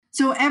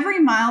So every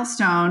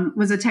milestone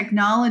was a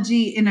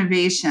technology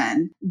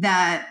innovation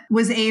that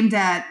was aimed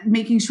at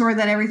making sure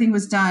that everything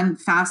was done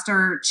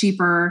faster,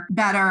 cheaper,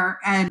 better,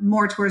 and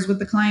more towards what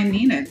the client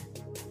needed.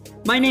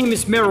 My name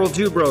is Merrill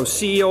Dubrow,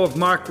 CEO of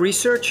Mark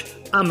Research.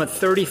 I'm a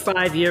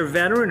 35-year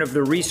veteran of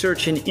the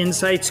research and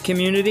insights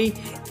community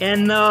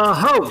and the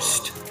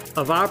host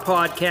of our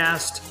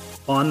podcast,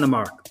 On the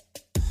Mark.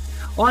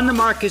 On the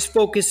Mark is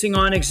focusing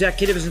on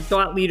executives and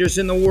thought leaders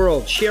in the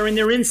world, sharing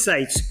their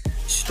insights,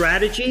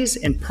 strategies,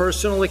 and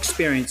personal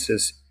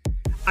experiences.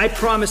 I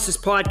promise this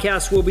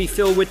podcast will be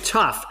filled with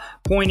tough,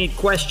 pointed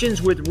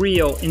questions with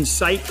real,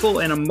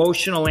 insightful, and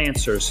emotional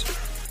answers.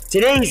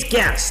 Today's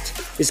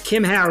guest is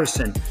Kim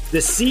Harrison, the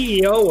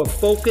CEO of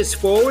Focus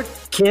Forward.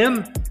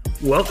 Kim,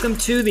 welcome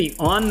to the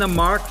On the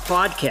Mark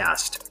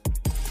podcast.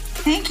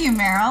 Thank you,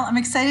 Merrill. I'm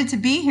excited to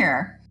be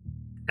here.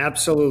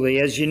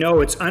 Absolutely. As you know,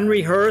 it's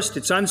unrehearsed,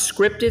 it's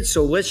unscripted,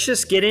 so let's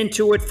just get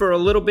into it for a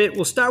little bit.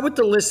 We'll start with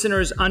the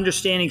listeners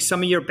understanding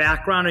some of your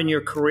background and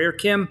your career,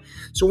 Kim.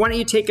 So why don't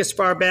you take us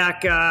far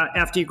back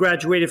after you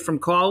graduated from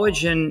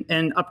college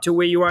and up to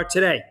where you are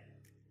today?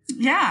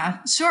 Yeah,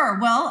 sure.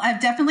 Well,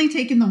 I've definitely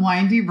taken the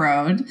windy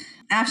road.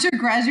 After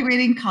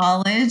graduating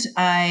college,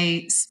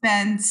 I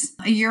spent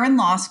a year in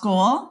law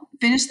school,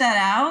 finished that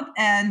out,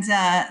 and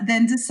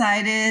then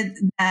decided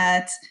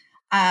that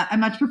I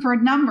much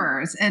preferred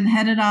numbers and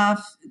headed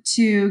off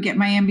to get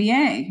my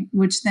MBA,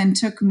 which then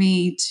took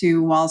me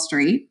to Wall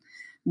Street,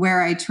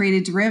 where I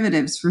traded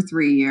derivatives for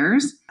 3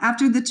 years.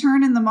 After the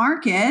turn in the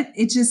market,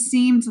 it just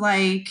seemed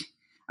like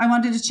I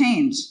wanted to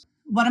change.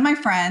 One of my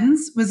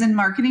friends was in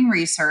marketing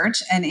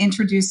research and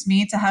introduced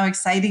me to how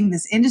exciting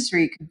this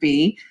industry could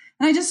be.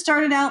 And I just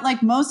started out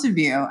like most of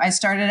you. I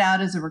started out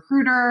as a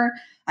recruiter.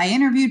 I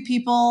interviewed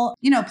people,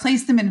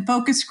 placed them in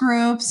focus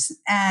groups,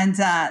 and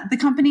the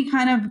company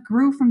kind of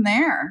grew from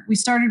there. We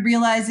started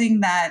realizing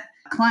that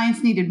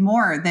clients needed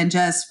more than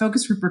just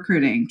focus group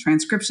recruiting,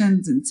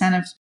 transcriptions,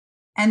 incentives.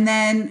 And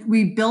then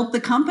we built the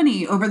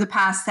company over the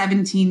past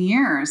 17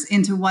 years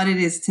into what it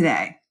is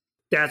today.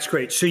 That's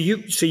great. So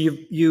you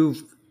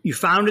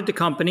founded the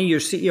company, you're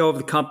CEO of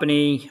the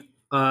company,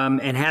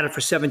 and had it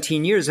for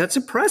 17 years. That's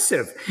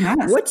impressive.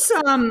 Yes.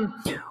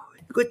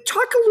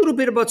 Talk a little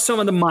bit about some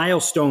of the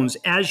milestones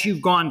as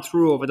you've gone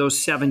through over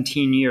those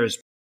 17 years.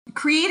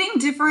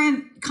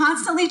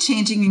 Constantly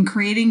changing and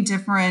creating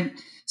different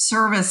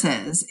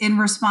services in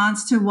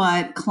response to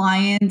what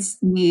clients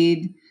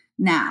need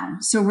now.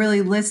 So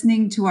really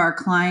listening to our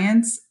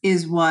clients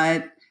is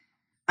what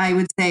I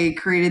would say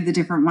created the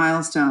different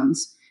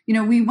milestones.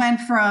 We went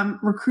from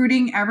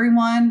recruiting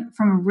everyone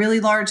from a really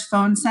large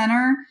phone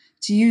center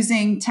to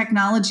using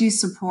technology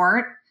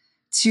support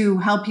to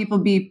help people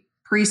be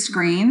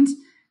pre-screened,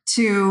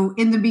 to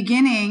in the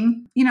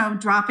beginning,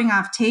 dropping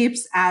off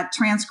tapes at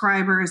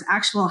transcribers'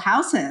 actual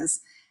houses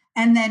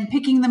and then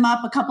picking them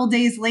up a couple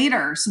days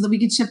later so that we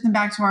could ship them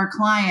back to our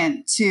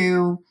client,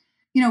 to,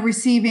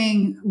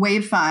 receiving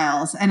WAV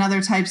files and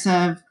other types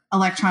of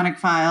electronic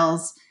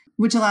files,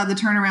 which allowed the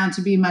turnaround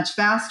to be much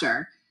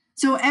faster.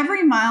 So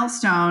every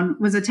milestone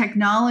was a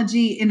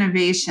technology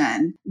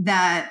innovation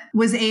that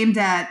was aimed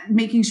at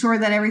making sure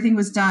that everything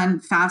was done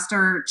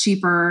faster,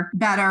 cheaper,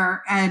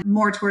 better, and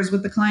more towards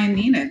what the client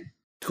needed.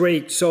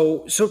 Great.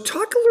 So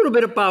talk a little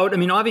bit about,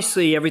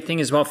 obviously everything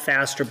is about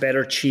faster,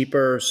 better,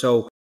 cheaper.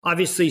 So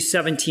obviously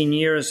 17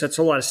 years, that's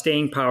a lot of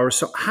staying power.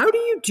 So how do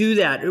you do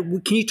that?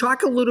 Can you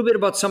talk a little bit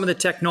about some of the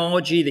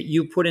technology that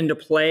you put into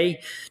play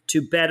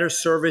to better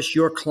service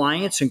your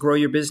clients and grow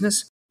your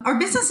business? Our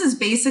business is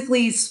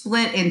basically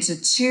split into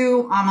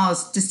two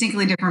almost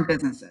distinctly different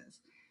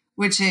businesses,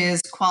 which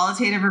is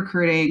qualitative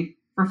recruiting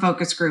for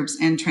focus groups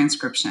and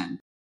transcription.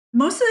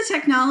 Most of the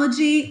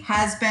technology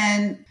has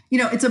been,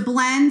 it's a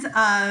blend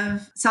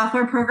of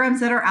software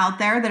programs that are out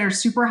there that are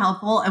super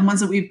helpful and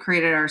ones that we've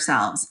created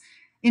ourselves.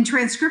 In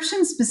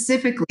transcription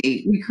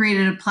specifically, we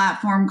created a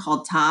platform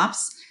called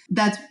TOPS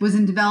that was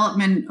in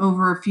development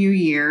over a few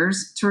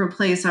years to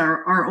replace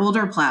our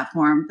older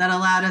platform that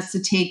allowed us to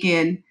take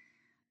in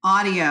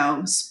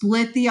audio,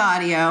 split the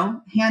audio,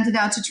 hand it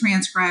out to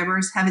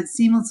transcribers, have it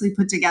seamlessly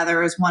put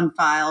together as one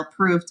file,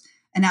 proofed,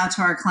 and out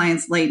to our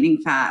clients lightning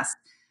fast.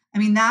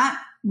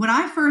 When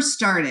I first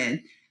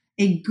started,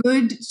 a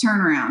good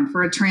turnaround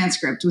for a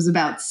transcript was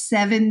about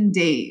 7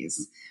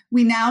 days.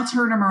 We now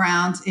turn them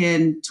around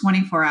in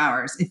 24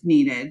 hours if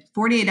needed.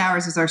 48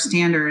 hours is our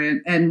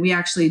standard, and we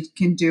actually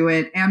can do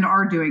it and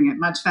are doing it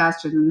much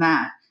faster than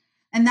that.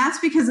 And that's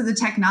because of the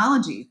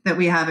technology that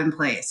we have in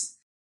place.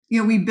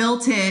 We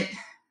built it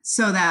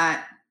so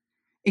that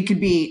it could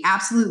be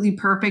absolutely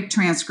perfect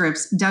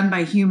transcripts done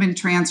by human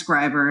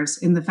transcribers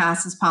in the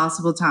fastest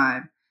possible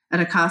time at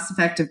a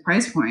cost-effective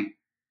price point.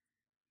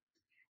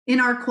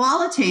 In our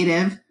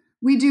qualitative,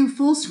 we do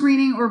full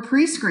screening or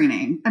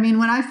pre-screening.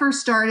 When I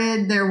first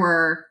started, there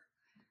were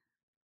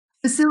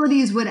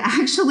facilities would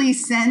actually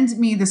send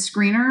me the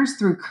screeners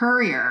through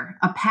courier,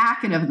 a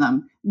packet of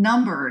them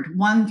numbered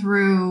 1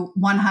 through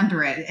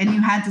 100, and you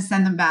had to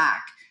send them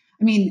back.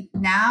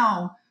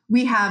 Now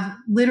we have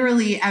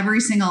literally every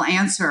single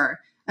answer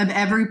of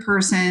every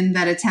person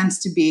that attempts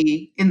to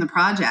be in the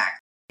project.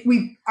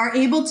 We are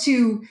able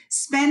to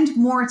spend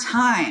more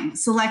time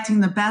selecting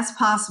the best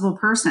possible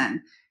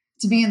person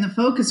to be in the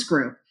focus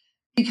group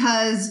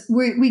because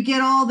we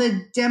get all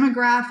the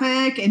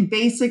demographic and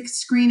basic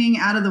screening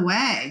out of the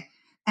way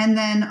and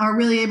then are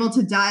really able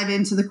to dive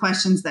into the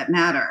questions that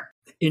matter.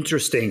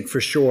 Interesting,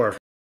 for sure.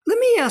 Let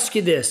me ask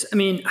you this. I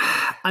mean,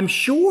 I'm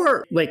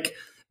sure like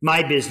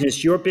my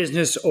business, your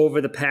business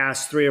over the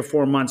past 3 or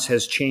 4 months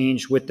has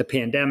changed with the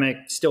pandemic,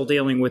 still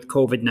dealing with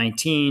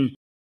COVID-19.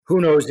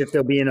 Who knows if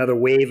there'll be another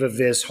wave of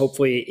this?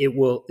 Hopefully it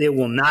will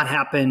not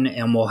happen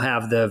and we'll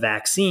have the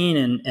vaccine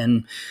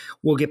and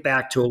we'll get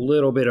back to a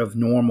little bit of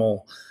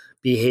normal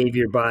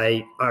behavior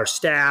by our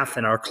staff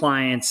and our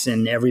clients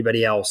and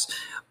everybody else.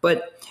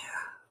 But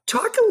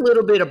talk a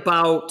little bit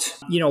about,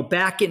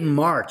 back in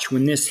March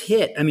when this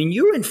hit. I mean,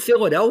 you're in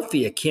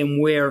Philadelphia, Kim,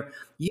 where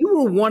you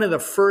were one of the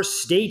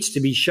first states to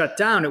be shut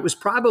down. It was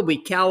probably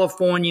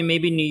California,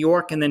 maybe New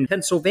York, and then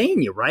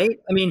Pennsylvania, right?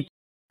 I mean,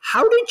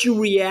 how did you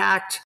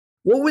react?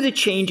 What were the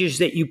changes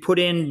that you put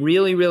in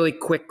really, really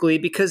quickly?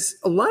 Because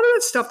a lot of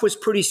that stuff was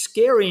pretty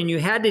scary and you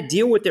had to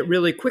deal with it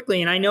really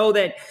quickly. And I know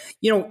that,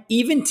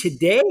 even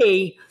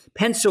today,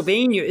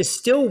 Pennsylvania is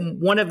still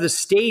one of the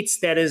states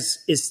that is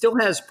still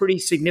has pretty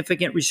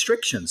significant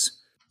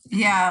restrictions.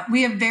 Yeah,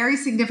 we have very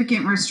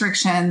significant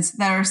restrictions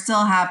that are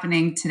still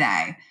happening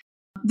today.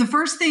 The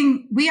first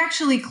thing, we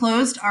actually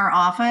closed our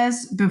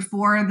office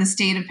before the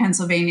state of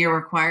Pennsylvania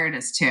required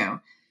us to.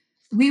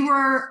 We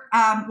were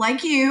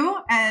like you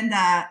and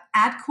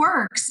at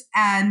Quirks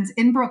and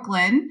in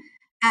Brooklyn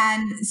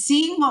and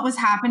seeing what was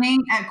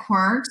happening at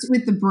Quirks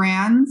with the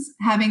brands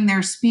having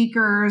their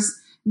speakers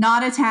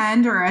not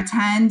attend or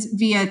attend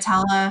via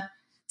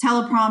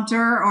teleprompter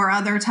or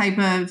other type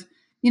of,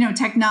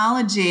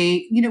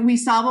 technology. We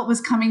saw what was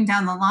coming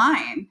down the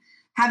line.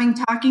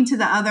 Talking to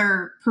the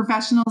other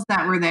professionals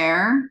that were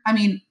there,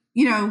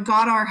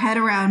 got our head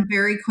around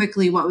very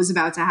quickly what was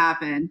about to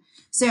happen.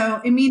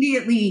 So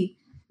immediately,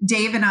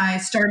 Dave and I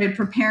started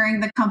preparing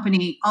the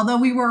company. Although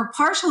we were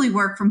partially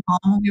work from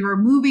home, we were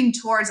moving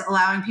towards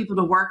allowing people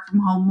to work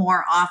from home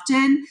more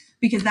often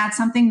because that's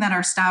something that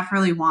our staff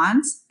really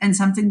wants and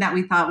something that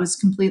we thought was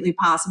completely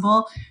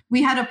possible.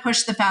 We had to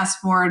push the fast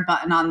forward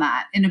button on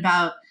that in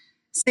about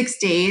 6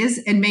 days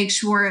and make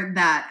sure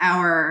that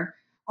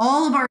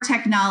all of our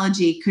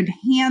technology could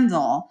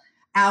handle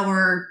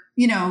our,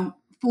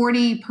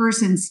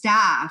 40-person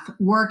staff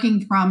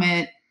working from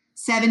it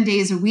 7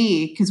 days a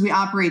week, because we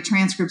operate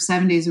transcripts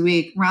 7 days a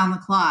week, round the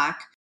clock.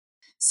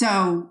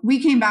 So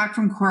we came back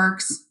from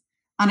Quirks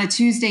on a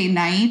Tuesday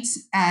night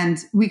and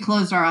we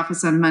closed our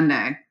office on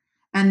Monday.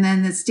 And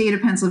then the state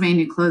of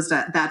Pennsylvania closed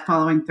that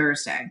following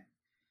Thursday.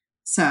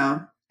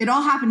 So it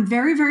all happened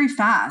very, very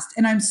fast.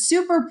 And I'm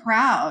super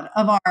proud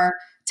of our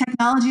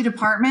technology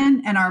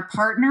department and our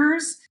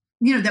partners,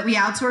 that we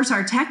outsource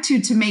our tech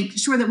to make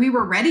sure that we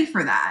were ready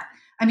for that.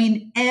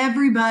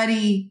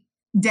 Everybody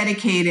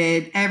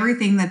dedicated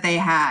everything that they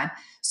had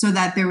so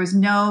that there was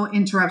no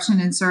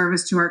interruption in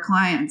service to our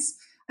clients.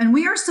 And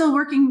we are still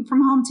working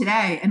from home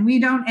today, and we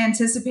don't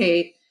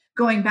anticipate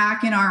going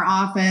back in our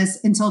office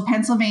until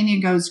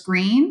Pennsylvania goes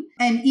green.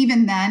 And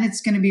even then,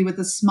 it's going to be with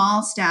a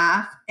small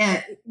staff.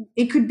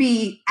 It could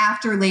be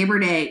after Labor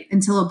Day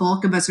until a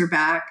bulk of us are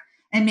back,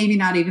 and maybe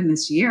not even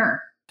this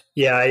year.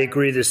 Yeah, I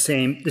agree. The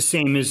same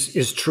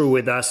is true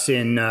with us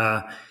in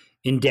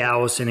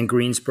Dallas and in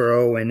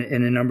Greensboro and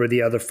a number of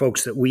the other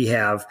folks that we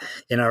have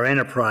in our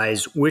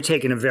enterprise. We're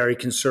taking a very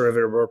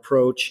conservative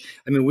approach.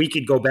 We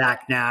could go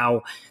back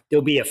now.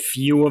 There'll be a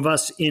few of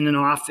us in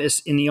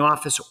the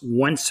office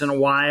once in a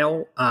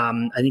while.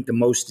 I think the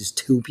most is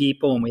 2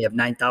 people, and we have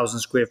 9,000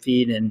 square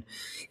feet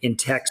in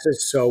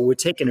Texas. So we're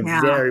taking a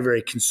very,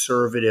 very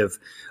conservative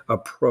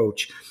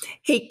approach.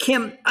 Hey,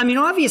 Kim,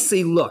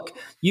 obviously, look,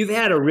 you've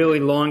had a really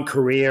long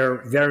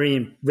career,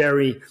 very,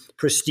 very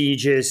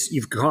prestigious.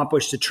 You've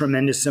accomplished a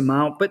tremendous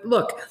amount. But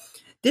look,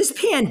 this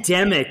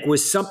pandemic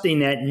was something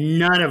that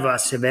none of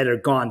us have ever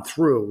gone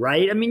through,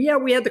 right?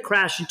 We had the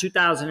crash in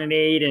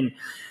 2008, and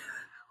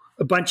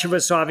a bunch of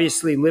us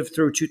obviously lived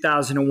through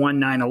 2001,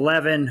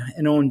 9/11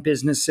 and owned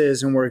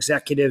businesses and were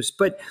executives.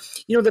 But,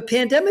 the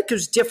pandemic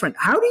is different.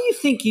 How do you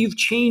think you've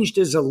changed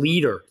as a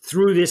leader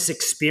through this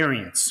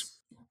experience?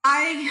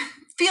 I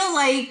feel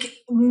like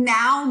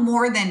now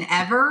more than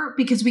ever,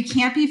 because we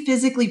can't be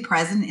physically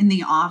present in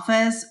the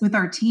office with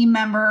our team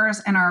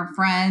members and our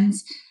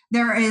friends,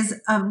 there is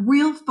a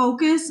real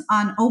focus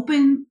on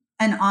open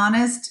and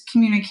honest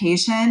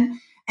communication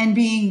and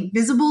being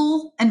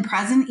visible and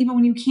present, even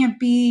when you can't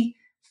be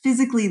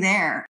physically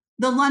there.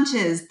 The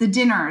lunches, the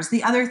dinners,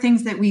 the other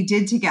things that we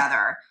did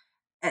together,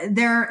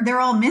 they're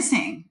all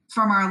missing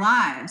from our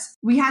lives.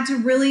 We had to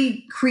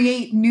really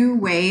create new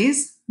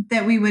ways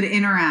that we would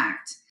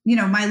interact.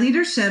 My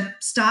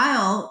leadership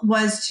style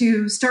was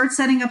to start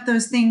setting up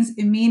those things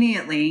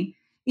immediately,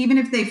 even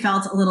if they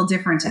felt a little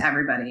different to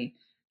everybody.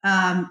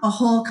 A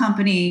whole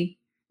company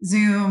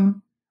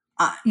Zoom,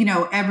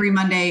 every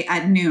Monday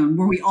at noon,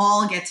 where we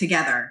all get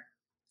together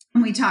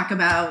and we talk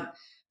about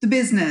the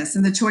business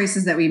and the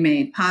choices that we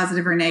made,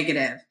 positive or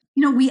negative.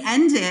 We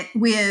end it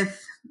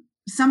with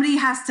somebody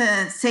has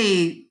to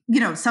say,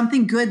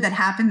 something good that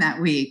happened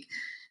that week.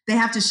 They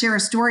have to share a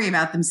story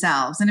about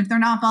themselves. And if they're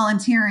not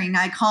volunteering,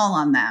 I call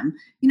on them.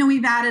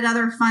 We've added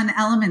other fun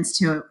elements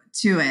to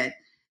it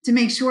to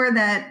make sure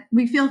that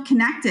we feel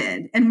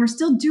connected and we're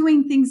still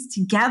doing things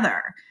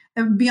together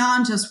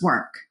beyond just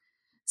work.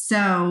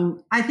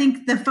 So I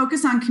think the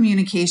focus on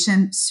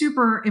communication,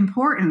 super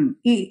important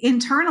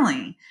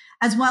internally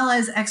as well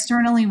as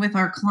externally with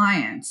our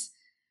clients.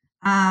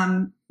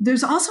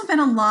 There's also been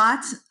a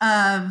lot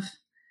of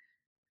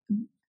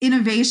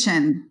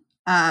innovation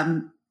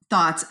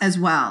thoughts as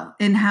well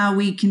in how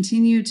we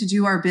continue to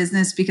do our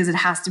business because it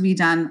has to be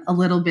done a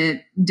little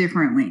bit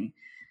differently.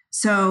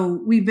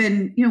 So we've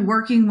been,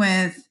 working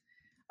with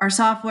our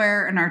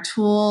software and our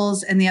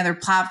tools and the other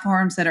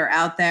platforms that are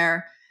out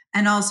there.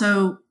 And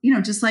also,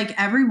 just like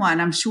everyone,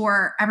 I'm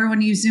sure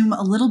everyone used Zoom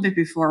a little bit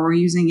before. We're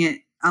using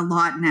it a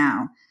lot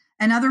now.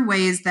 And other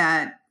ways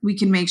that we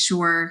can make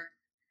sure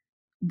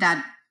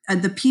that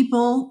the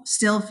people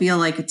still feel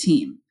like a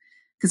team.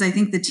 Because I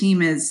think the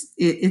team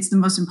it's the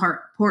most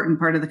important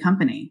part of the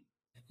company.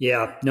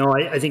 Yeah, no,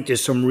 I think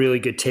there's some really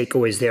good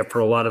takeaways there for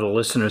a lot of the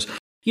listeners.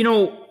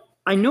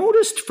 I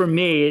noticed for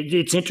me,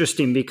 it's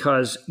interesting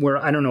because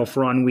I don't know if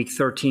we're on week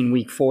 13,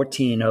 week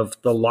 14 of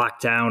the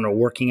lockdown or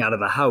working out of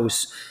the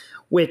house,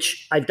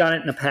 which I've done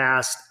it in the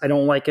past. I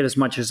don't like it as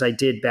much as I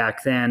did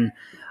back then.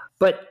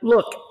 But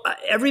look,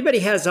 everybody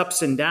has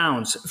ups and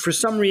downs. For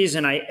some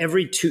reason,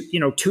 every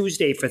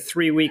Tuesday for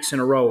 3 weeks in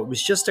a row, it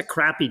was just a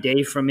crappy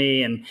day for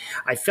me. And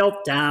I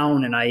felt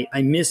down and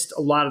I missed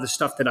a lot of the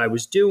stuff that I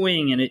was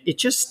doing. And it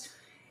just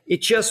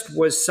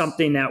was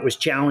something that was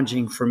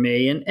challenging for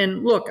me.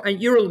 And look,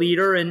 you're a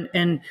leader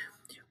and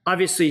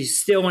obviously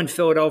still in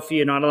Philadelphia,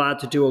 you're not allowed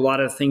to do a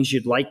lot of things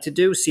you'd like to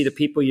do, see the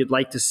people you'd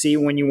like to see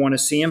when you want to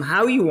see them,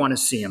 how you want to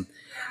see them.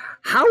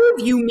 How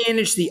have you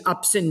managed the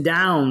ups and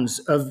downs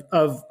of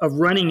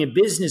running a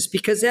business?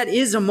 Because that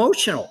is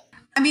emotional.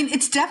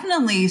 It's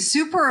definitely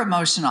super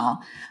emotional.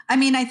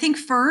 I think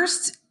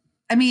first,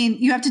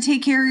 you have to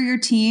take care of your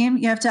team.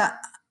 You have to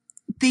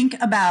think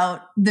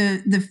about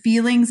the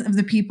feelings of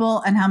the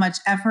people and how much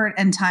effort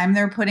and time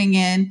they're putting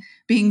in,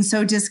 being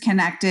so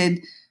disconnected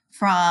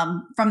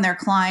from their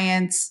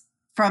clients,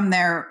 from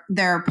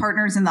their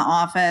partners in the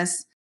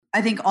office.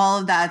 I think all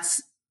of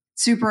that's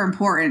super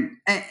important.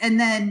 And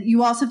then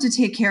you also have to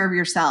take care of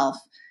yourself.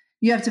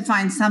 You have to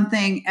find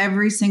something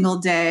every single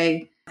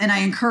day. And I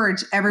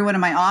encourage everyone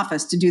in my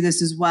office to do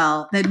this as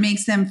well, that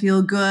makes them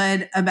feel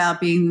good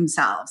about being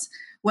themselves,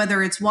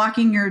 whether it's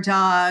walking your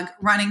dog,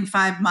 running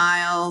 5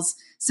 miles,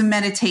 some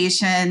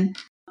meditation,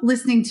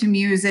 listening to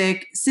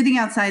music, sitting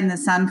outside in the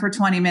sun for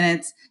 20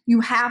 minutes.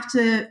 You have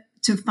to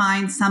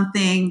find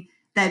something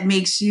that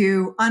makes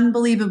you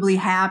unbelievably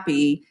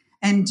happy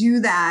and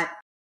do that.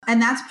 And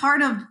that's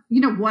part of,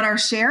 what our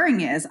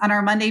sharing is on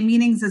our Monday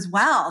meetings as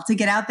well, to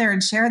get out there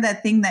and share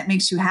that thing that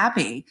makes you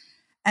happy.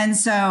 And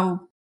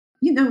so,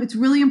 it's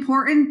really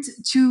important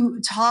to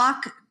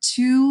talk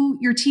to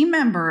your team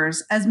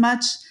members as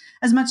much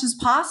as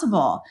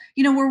possible,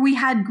 where we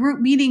had group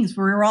meetings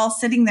where we were all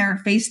sitting there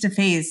face to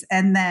face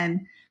and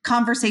then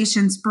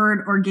conversation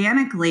spurred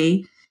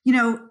organically.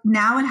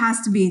 Now it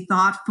has to be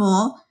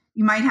thoughtful.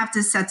 You might have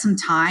to set some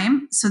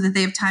time so that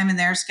they have time in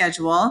their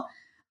schedule.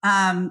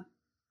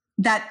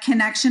 That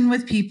connection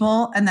with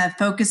people and that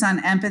focus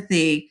on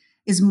empathy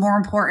is more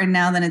important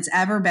now than it's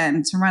ever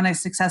been to run a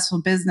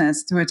successful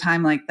business through a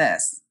time like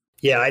this.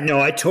 Yeah, I know.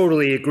 I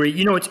totally agree.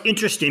 It's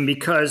interesting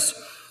because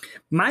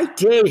my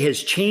day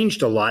has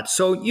changed a lot.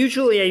 So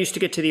usually I used to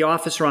get to the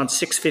office around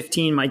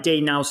 6:15. My day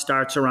now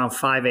starts around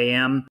 5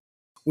 a.m.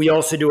 We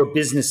also do a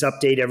business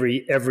update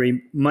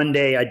every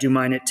Monday. I do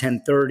mine at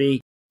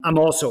 10:30. I'm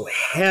also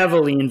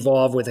heavily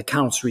involved with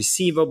accounts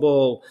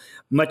receivable,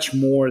 much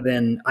more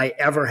than I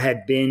ever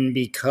had been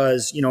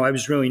because, I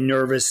was really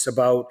nervous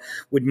about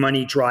would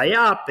money dry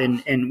up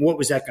and what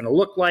was that going to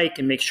look like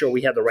and make sure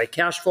we had the right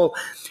cash flow.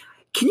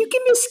 Can you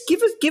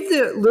give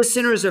the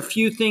listeners a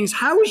few things?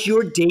 How has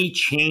your day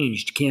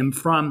changed, Kim,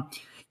 from,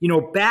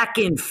 back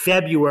in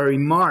February,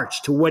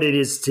 March to what it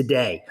is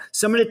today?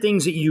 Some of the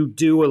things that you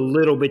do a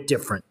little bit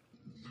different.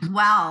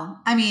 Wow.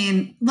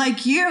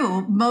 Like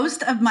you,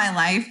 most of my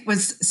life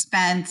was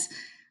spent,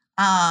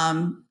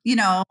 on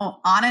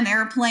an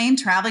airplane,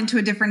 traveling to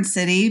a different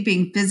city,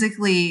 being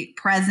physically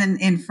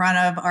present in front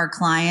of our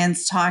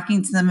clients,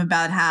 talking to them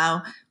about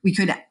how we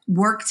could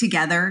work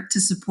together to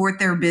support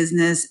their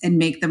business and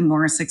make them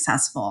more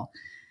successful.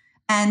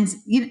 And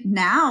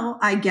now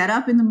I get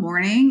up in the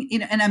morning,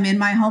 and I'm in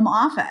my home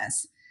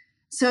office.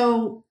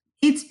 So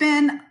it's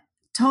been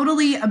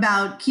totally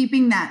about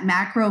keeping that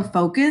macro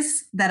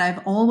focus that I've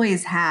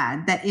always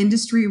had, that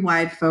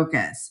industry-wide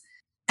focus,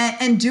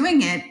 and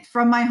doing it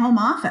from my home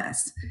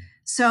office.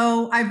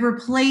 So I've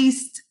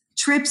replaced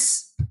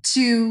trips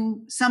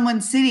to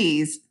someone's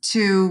cities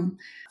to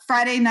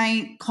Friday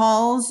night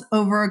calls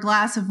over a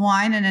glass of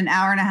wine and an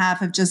hour and a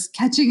half of just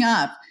catching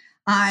up.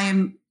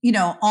 I'm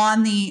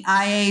on the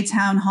IA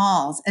town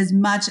halls as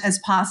much as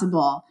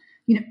possible,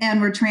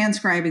 and we're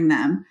transcribing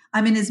them.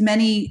 I'm in as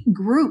many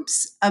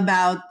groups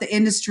about the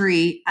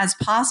industry as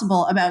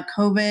possible about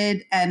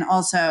COVID and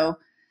also,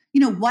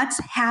 what's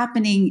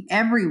happening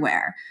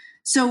everywhere.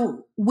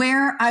 So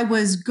where I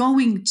was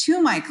going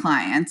to my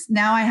clients,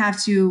 now I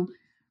have to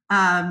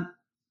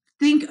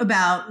think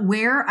about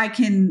where I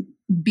can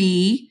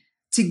be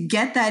to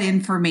get that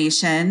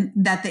information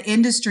that the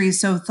industry is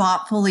so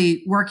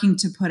thoughtfully working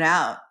to put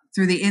out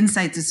through the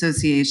Insights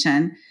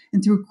Association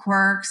and through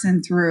Quirks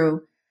and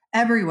through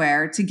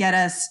everywhere to get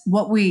us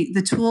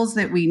the tools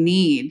that we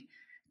need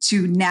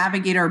to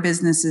navigate our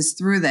businesses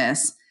through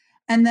this.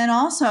 And then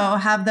also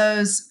have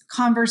those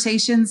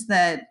conversations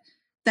that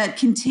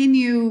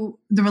continue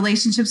the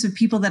relationships of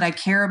people that I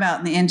care about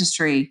in the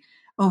industry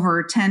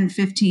over 10,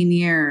 15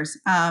 years,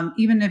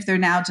 even if they're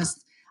now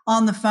just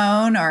on the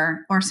phone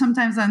or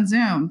sometimes on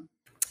Zoom.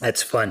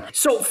 That's fun.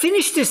 So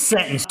finish this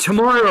sentence.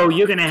 Tomorrow,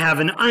 you're going to have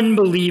an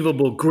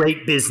unbelievable,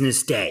 great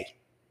business day.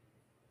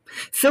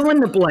 Fill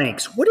in the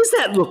blanks. What does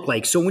that look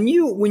like? So when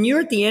you're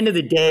at the end of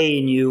the day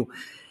and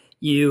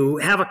you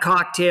have a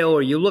cocktail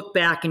or you look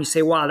back and you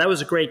say, wow, that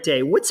was a great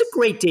day. What's a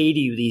great day to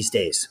you these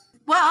days?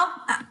 Well,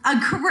 a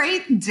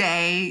great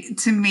day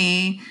to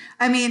me,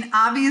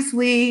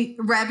 obviously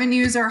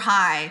revenues are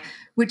high,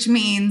 which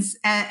means,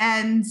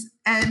 and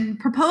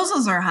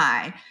proposals are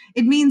high.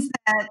 It means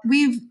that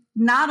we've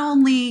not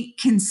only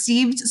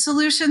conceived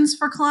solutions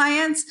for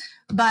clients,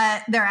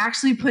 but they're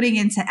actually putting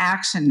into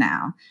action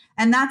now.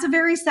 And that's a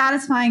very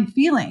satisfying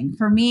feeling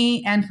for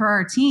me and for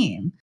our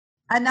team.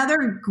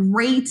 Another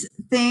great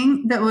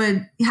thing that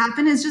would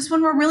happen is just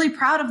when we're really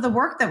proud of the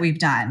work that we've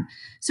done.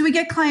 So we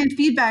get client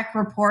feedback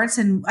reports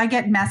and I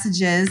get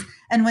messages.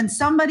 And when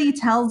somebody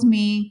tells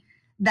me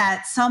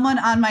that someone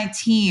on my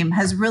team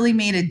has really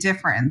made a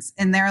difference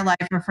in their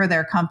life or for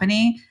their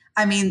company,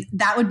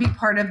 that would be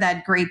part of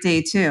that great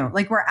day too.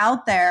 Like we're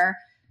out there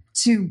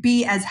to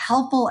be as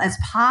helpful as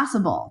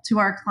possible to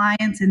our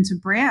clients and to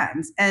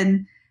brands.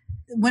 And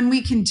when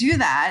we can do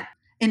that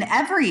in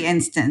every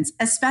instance,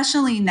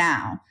 especially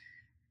now,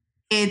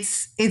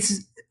 it's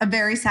a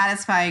very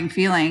satisfying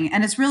feeling.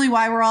 And it's really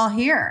why we're all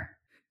here.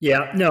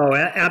 Yeah, no,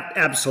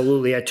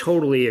 absolutely. I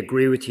totally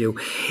agree with you.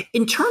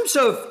 In terms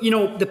of,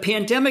 the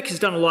pandemic has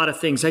done a lot of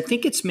things. I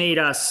think it's made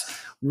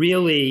us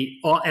really,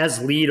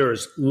 as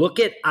leaders, look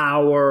at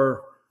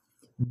our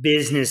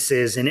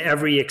businesses and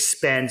every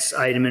expense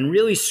item and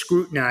really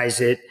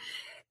scrutinize it.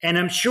 And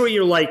I'm sure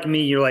you're like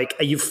me. You're like,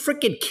 are you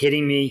freaking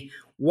kidding me?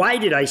 Why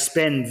did I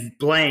spend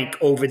blank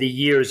over the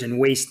years and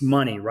waste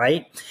money,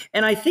 right?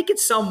 And I think in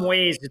some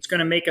ways it's going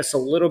to make us a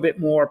little bit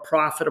more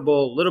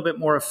profitable, a little bit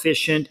more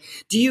efficient.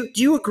 Do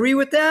you agree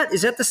with that?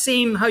 Is that the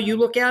same how you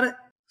look at it?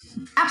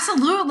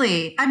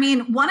 Absolutely.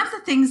 One of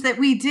the things that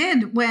we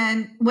did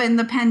when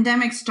the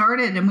pandemic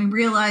started and we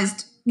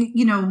realized,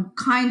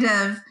 kind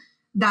of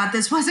that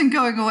this wasn't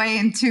going away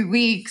in 2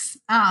 weeks,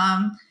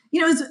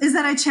 is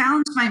that I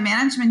challenged my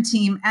management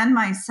team and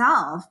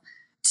myself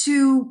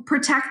to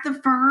protect the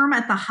firm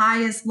at the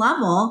highest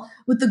level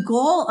with the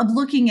goal of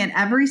looking at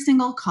every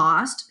single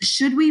cost.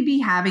 Should we be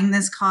having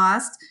this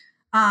cost?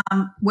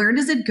 Where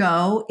does it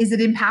go? Is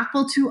it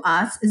impactful to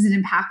us? Is it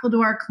impactful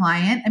to our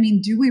client?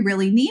 Do we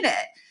really need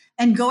it?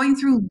 And going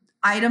through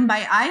item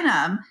by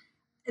item,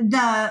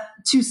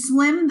 to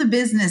slim the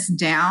business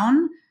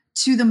down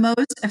to the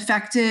most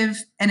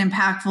effective and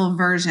impactful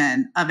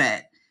version of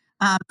it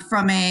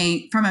from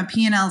a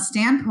P&L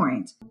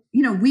standpoint.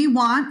 We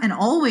want and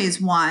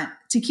always want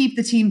to keep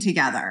the team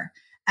together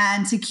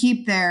and to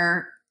keep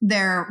their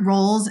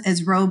roles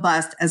as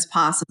robust as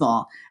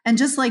possible. And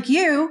just like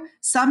you,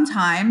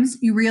 sometimes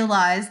you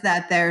realize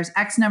that there's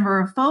X number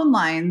of phone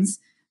lines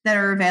that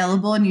are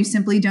available and you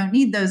simply don't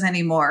need those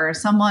anymore. Or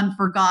someone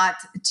forgot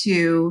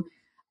to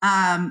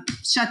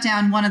shut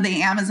down one of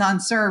the Amazon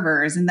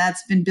servers and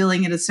that's been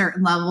billing at a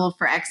certain level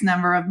for X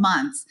number of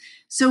months.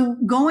 So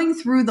going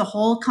through the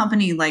whole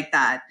company like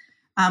that,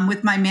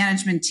 with my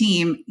management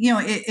team,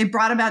 it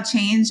brought about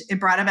change, it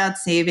brought about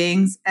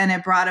savings, and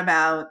it brought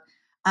about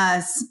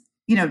us,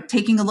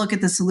 taking a look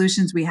at the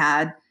solutions we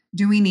had.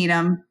 Do we need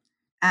them?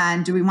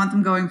 And do we want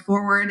them going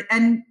forward?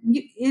 And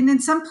in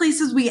some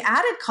places, we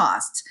added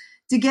costs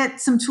to get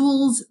some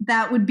tools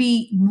that would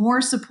be more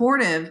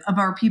supportive of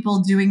our people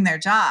doing their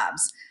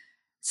jobs.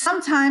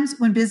 Sometimes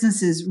when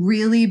business is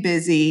really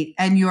busy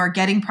and you are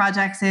getting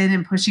projects in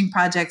and pushing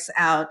projects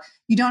out,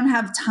 you don't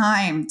have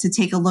time to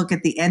take a look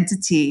at the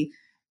entity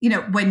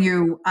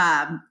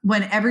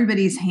when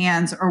everybody's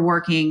hands are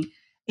working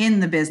in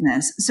the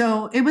business.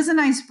 So it was a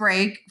nice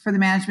break for the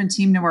management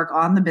team to work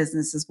on the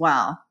business as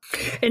well.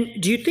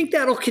 And do you think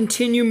that'll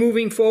continue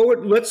moving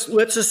forward?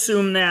 Let's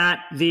assume that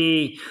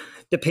the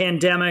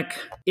pandemic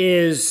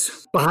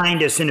is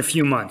behind us in a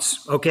few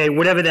months. Okay,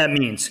 whatever that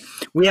means.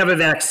 We have a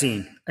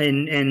vaccine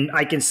and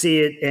I can see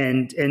it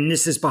and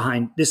this is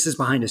behind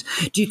us.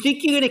 Do you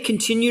think you're going to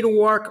continue to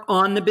work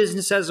on the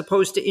business as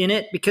opposed to in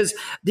it? Because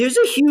there's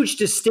a huge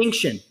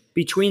distinction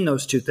between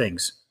those two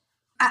things.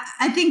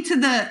 I think to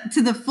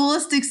the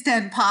fullest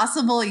extent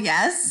possible,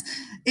 yes.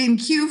 in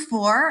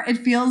Q4, it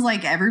feels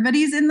like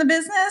everybody's in the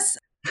business.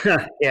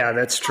 Yeah,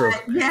 that's true.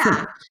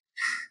 Yeah.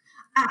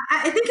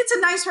 I think it's a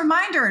nice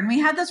reminder. And we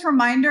had this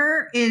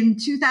reminder in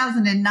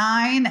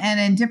 2009 and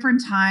in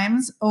different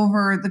times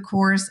over the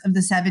course of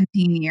the 17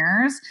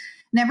 years.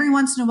 And every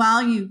once in a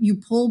while, you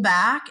pull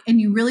back and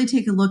you really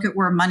take a look at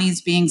where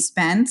money's being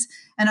spent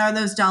and are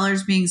those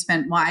dollars being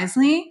spent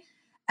wisely?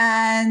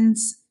 And,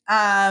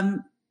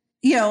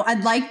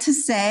 I'd like to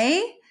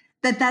say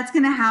that that's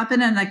going to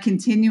happen on a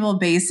continual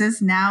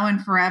basis now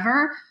and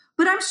forever.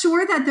 But I'm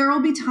sure that there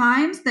will be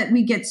times that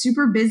we get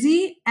super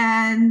busy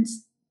and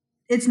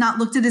it's not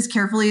looked at as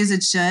carefully as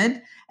it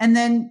should. And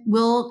then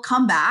we'll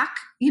come back,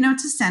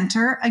 to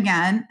center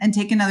again and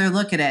take another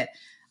look at it.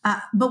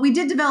 But we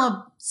did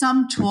develop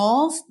some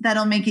tools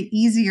that'll make it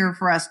easier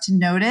for us to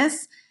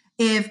notice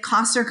if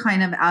costs are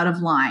kind of out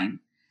of line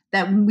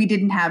that we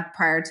didn't have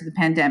prior to the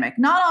pandemic.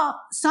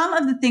 Some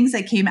of the things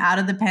that came out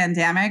of the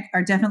pandemic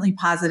are definitely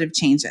positive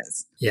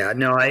changes. Yeah,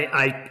 no,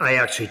 I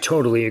actually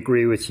totally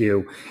agree with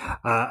you.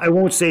 I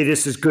won't say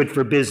this is good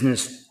for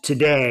business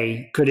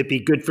today. Could it be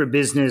good for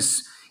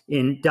business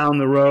down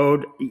the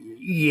road?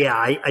 Yeah,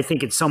 I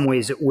think in some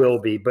ways it will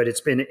be, but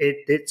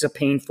it's a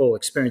painful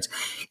experience.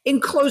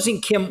 In closing,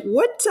 Kim,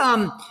 what do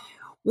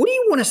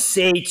you want to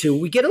say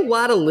we get a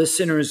lot of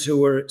listeners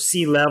who are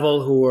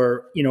C-level, who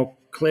are,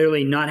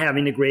 clearly not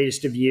having the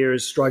greatest of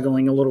years,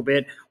 struggling a little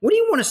bit. What do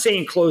you want to say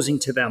in closing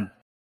to them?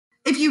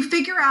 If you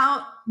figure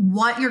out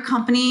what your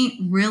company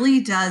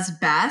really does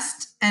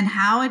best and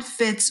how it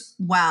fits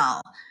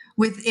well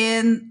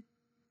within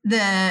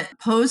the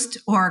post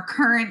or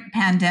current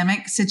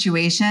pandemic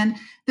situation,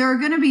 there are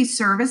going to be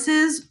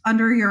services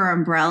under your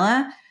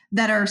umbrella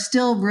that are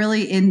still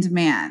really in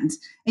demand.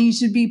 And you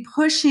should be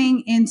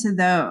pushing into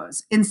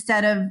those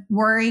instead of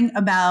worrying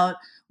about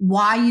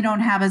why you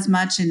don't have as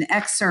much in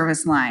X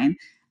service line,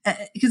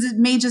 because it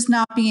may just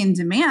not be in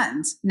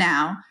demand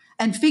now,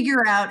 and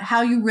figure out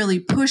how you really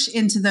push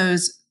into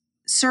those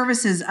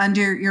services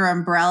under your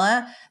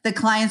umbrella that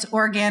clients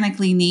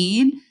organically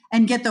need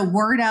and get the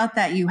word out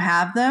that you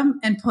have them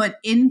and put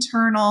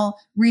internal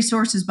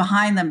resources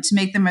behind them to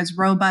make them as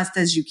robust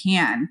as you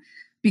can,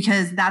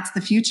 because that's the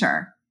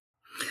future.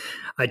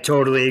 I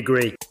totally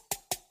agree.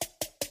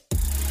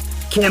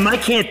 Kim, I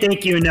can't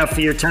thank you enough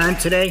for your time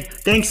today.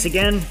 Thanks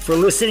again for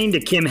listening to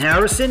Kim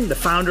Harrison, the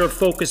founder of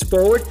Focus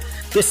Forward.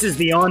 This is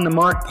the On the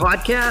Mark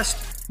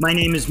podcast. My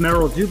name is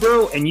Merrill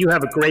Dubrow, and you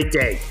have a great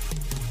day.